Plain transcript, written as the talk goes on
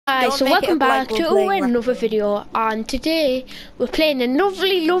Hi, so welcome back to another video, and today we're playing a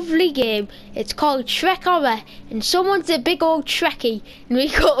lovely game. It's called Shrek Horror, and someone's a big old Shrekky, and we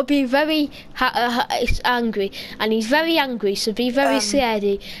got to be very angry, and he's very angry, so be very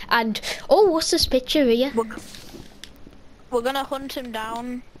scaredy. And oh, what's this picture here? We're gonna hunt him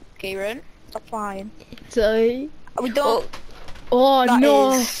down, Kieran. Stop flying. Sorry. We don't. Oh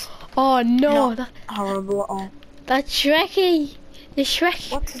no! Oh no! Not horrible at all. That's Shrekky. The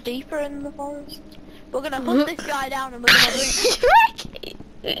Shrek. What's deeper in the forest? We're gonna hunt this guy down and we're gonna bring Shrek!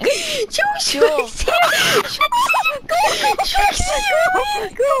 Shrek's here! Shrek's here!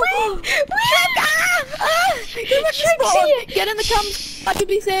 Shrek's here! Get in the camp! I could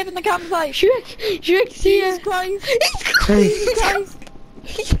be safe in the campsite! Shrek's here! Jesus Christ! He's coming! Jesus Christ!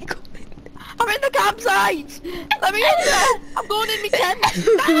 He's coming! I'm in the campsite! Let me in there! I'm going in my tent!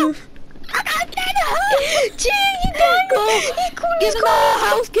 No! I can't get it! Gee, you guys! Go! He's coming! Get in the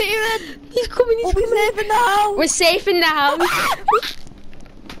house, Kieran! He's coming! We'll be safe in the house! We're safe in the house!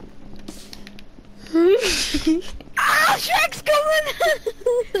 Ah, Shrek's coming!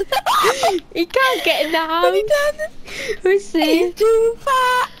 He can't get in the house! We're safe! He's too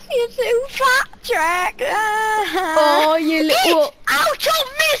fat! You're too fat, Shrek! Oh, you little... Out of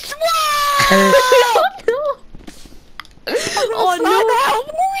this one! Oh no! Oh no!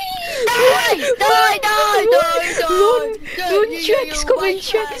 Run, Shrek's coming,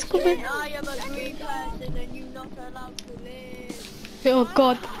 Shrek's coming. I am a green person and you're not allowed to live. Oh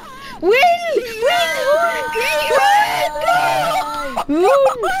god. Will!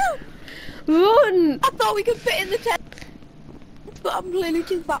 Run! I thought we could fit in the tent, but I'm clearly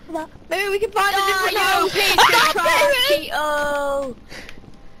too fat for that. Maybe we can find a different house. Oh!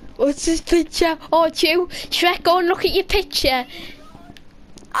 What's this picture? Oh, Chew, Shrek, go and look at your picture.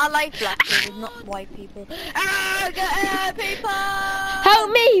 I like black people, not white people. Ah, get here, people!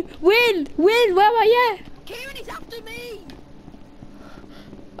 Help me! Will, where are you? Kieran, he's after me!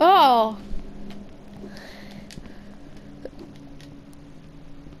 Oh.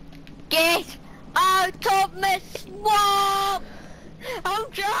 Get out of my swamp!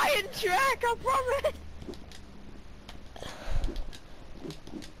 I'm trying, Shrek, I promise!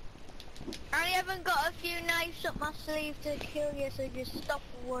 I haven't got a few knives up my sleeve to kill you, so just stop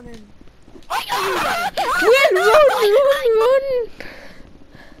running. Will, run!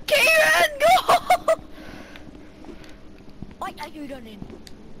 Kieran, go! Why are you running?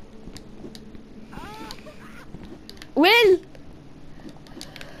 Will!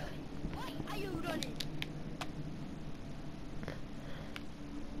 Why are you running?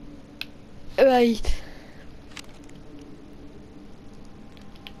 Right.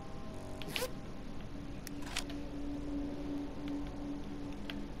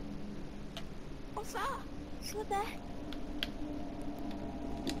 What's that? What's there?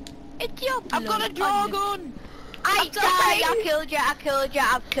 It's your I've got a draw gun! I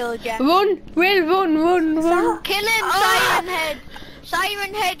killed you. Run, Will, run. Kill him, Siren Head!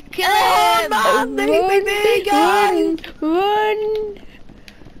 Siren Head, kill him! Run!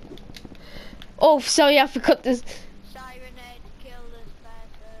 Oh, sorry, I forgot this. Siren Head, kill this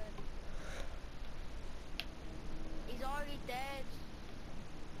person. He's already dead.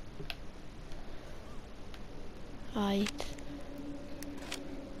 Right.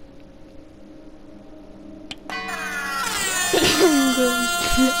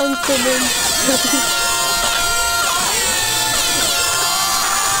 I'm coming.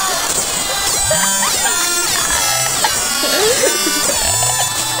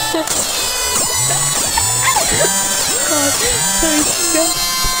 God, sorry,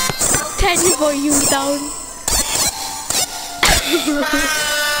 10 for you down.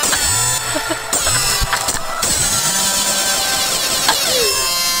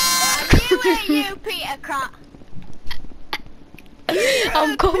 You, Peter Crap.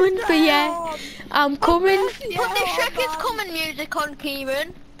 I'm coming for you. I'm coming. Put the Shrek is coming music on,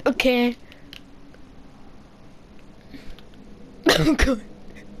 Kieran. Okay. I'm going.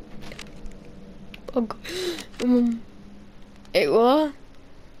 Oh God. It what?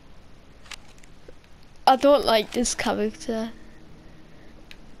 I don't like this character.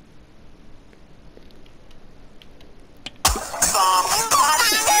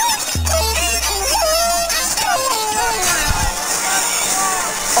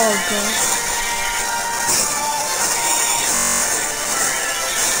 Oh God.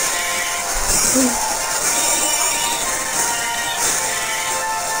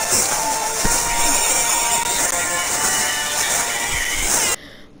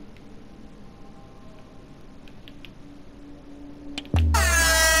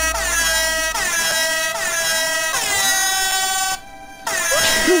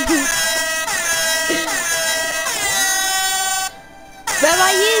 Where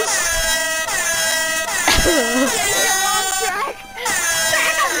are you?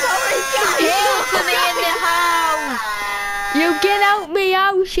 You get out me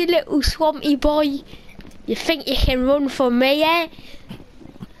house, you little swampy boy. You think you can run from me, eh?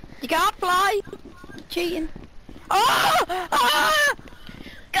 You can't fly. You're cheating. Oh!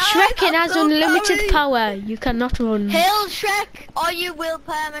 Shrek has unlimited power. You cannot run. Hail Shrek, or you will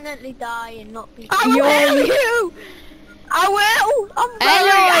permanently die and not be. I will you. I will. I'm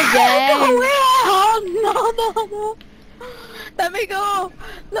Hello again. Oh no. Let me go.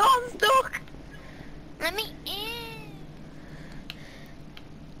 No, I'm stuck. Let me in.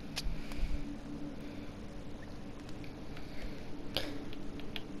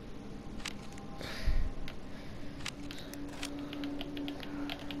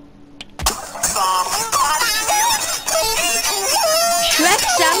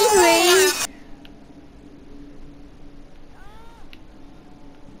 Shrek's angry.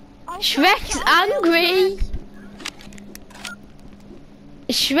 Shrek's angry.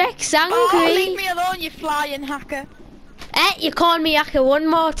 Shrek's Oh, leave angry. me alone, you flying hacker. You call me hacker one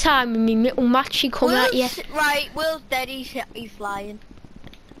more time and me little matchy come at you. Right, Will's dead, he's flying.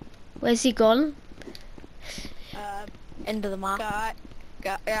 Where's he gone? End of the map.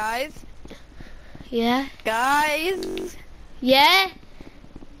 Guys. Yeah. Guys. Yeah.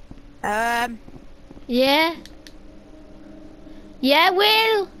 Yeah. Yeah,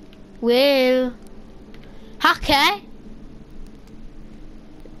 Will. Will. Hacker.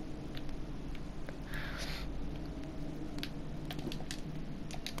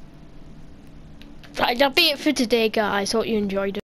 Right, that'll be it for today, guys. Hope you enjoyed it.